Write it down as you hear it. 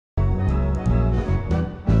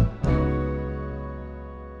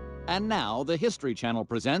And now the History Channel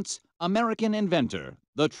presents American Inventor,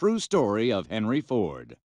 the true story of Henry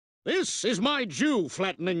Ford. This is my Jew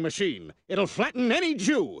flattening machine. It'll flatten any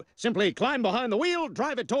Jew. Simply climb behind the wheel,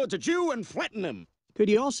 drive it towards a Jew, and flatten him. Could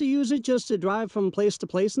you also use it just to drive from place to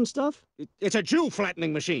place and stuff? It's a Jew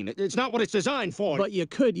flattening machine. It's not what it's designed for. But you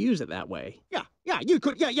could use it that way. You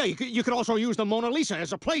could also use the Mona Lisa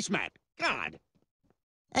as a placemat. God.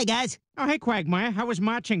 Hey, guys. Oh, hey, Quagmire. How was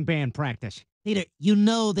marching band practice? Peter, you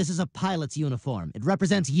know this is a pilot's uniform. It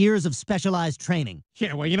represents years of specialized training.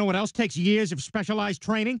 Yeah, well, you know what else takes years of specialized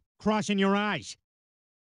training? Crossing your eyes.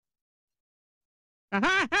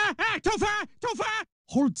 Aha! Ah! Too far! Too far!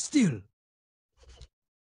 Hold still.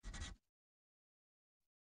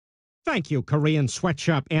 Thank you, Korean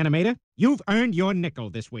sweatshop animator. You've earned your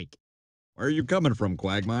nickel this week. Where are you coming from,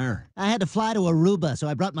 Quagmire? I had to fly to Aruba, so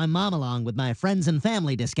I brought my mom along with my friends and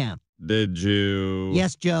family discount. Did you?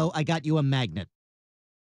 Yes, Joe, I got you a magnet.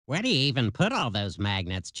 Where do you even put all those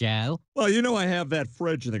magnets, Joe? Well, you know I have that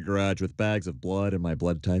fridge in the garage with bags of blood and my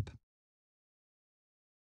blood type.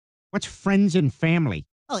 What's friends and family?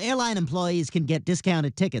 Oh, airline employees can get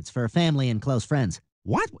discounted tickets for family and close friends.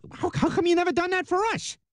 What? How come you never done that for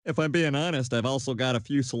us? If I'm being honest, I've also got a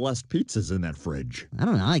few Celeste pizzas in that fridge. I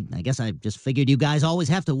don't know, I guess I just figured you guys always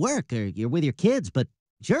have to work, or you're with your kids, but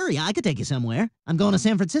sure, yeah, I could take you somewhere. I'm going to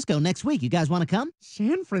San Francisco next week. You guys want to come?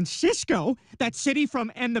 San Francisco? That city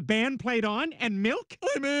from And the Band Played On and Milk?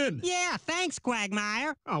 I'm in! Yeah, thanks,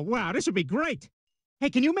 Quagmire. Oh, wow, this would be great. Hey,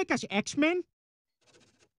 can you make us X-Men?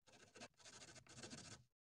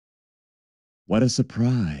 What a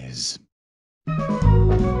surprise.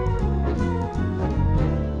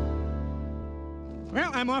 Well,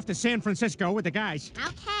 I'm off to San Francisco with the guys.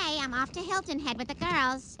 Okay, I'm off to Hilton Head with the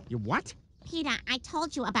girls. You what? Peter, I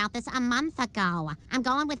told you about this a month ago. I'm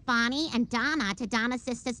going with Bonnie and Donna to Donna's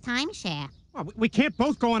sister's timeshare. Well, we can't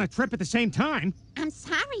both go on a trip at the same time. I'm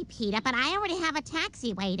sorry, Peter, but I already have a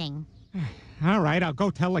taxi waiting. All right, I'll go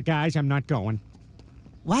tell the guys I'm not going.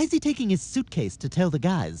 Why is he taking his suitcase to tell the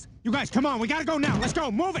guys? You guys, come on, we gotta go now. Let's go,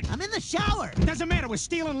 move it. I'm in the shower. Doesn't matter, we're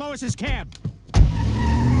stealing Lois's cab.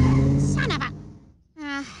 Son of a...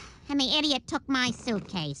 and the idiot took my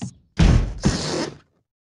suitcase.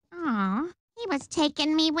 Aw, he was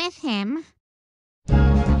taking me with him.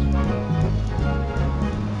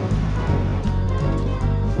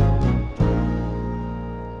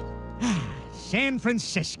 San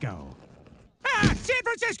Francisco. Ah, San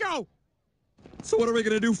Francisco! So what are we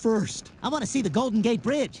gonna do first? I want to see the Golden Gate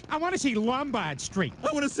Bridge. I want to see Lombard Street.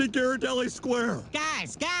 I want to see Ghirardelli Square.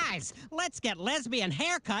 Guys, let's get lesbian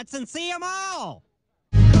haircuts and see them all.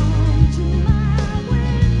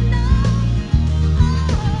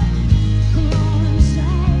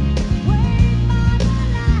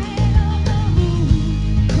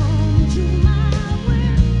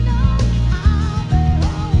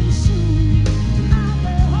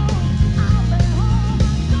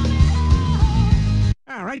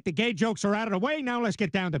 All right, the gay jokes are out of the way. Now let's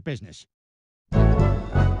get down to business.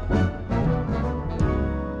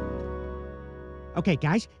 Okay,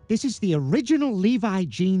 guys, this is the original Levi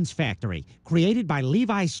jeans factory, created by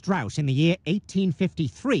Levi Strauss in the year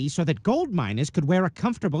 1853 so that gold miners could wear a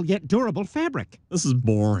comfortable yet durable fabric. This is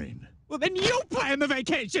boring. Well, then you plan the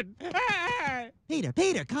vacation.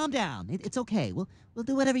 Peter, calm down. It's okay. We'll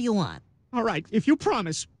do whatever you want. All right, if you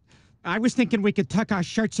promise. I was thinking we could tuck our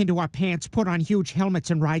shirts into our pants, put on huge helmets,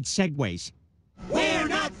 and ride segways. We're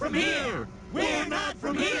not from here! We're not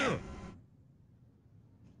from here!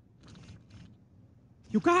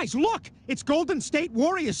 You guys, look! It's Golden State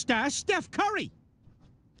Warriors star Steph Curry!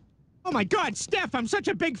 Oh my God, Steph, I'm such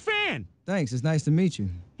a big fan! Thanks, it's nice to meet you.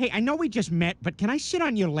 Hey, I know we just met, but can I sit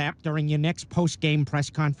on your lap during your next post-game press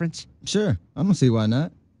conference? Sure, I don't see why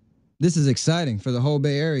not. This is exciting for the whole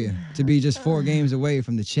Bay Area, to be just 4 games away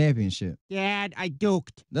from the championship. Dad, I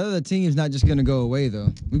duked. The other team's not just gonna go away, though.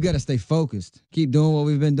 We've got to stay focused. Keep doing what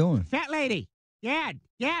we've been doing. Fat lady! Dad,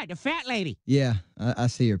 the fat lady! Yeah, I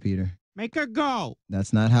see her, Peter. Make her go!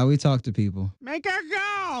 That's not how we talk to people. Make her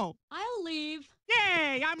go! I'll leave.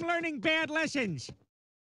 Yay! I'm learning bad lessons!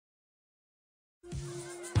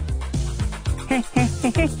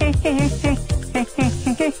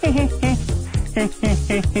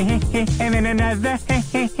 And then another.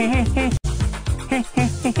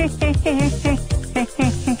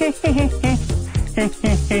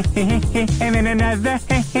 And then another.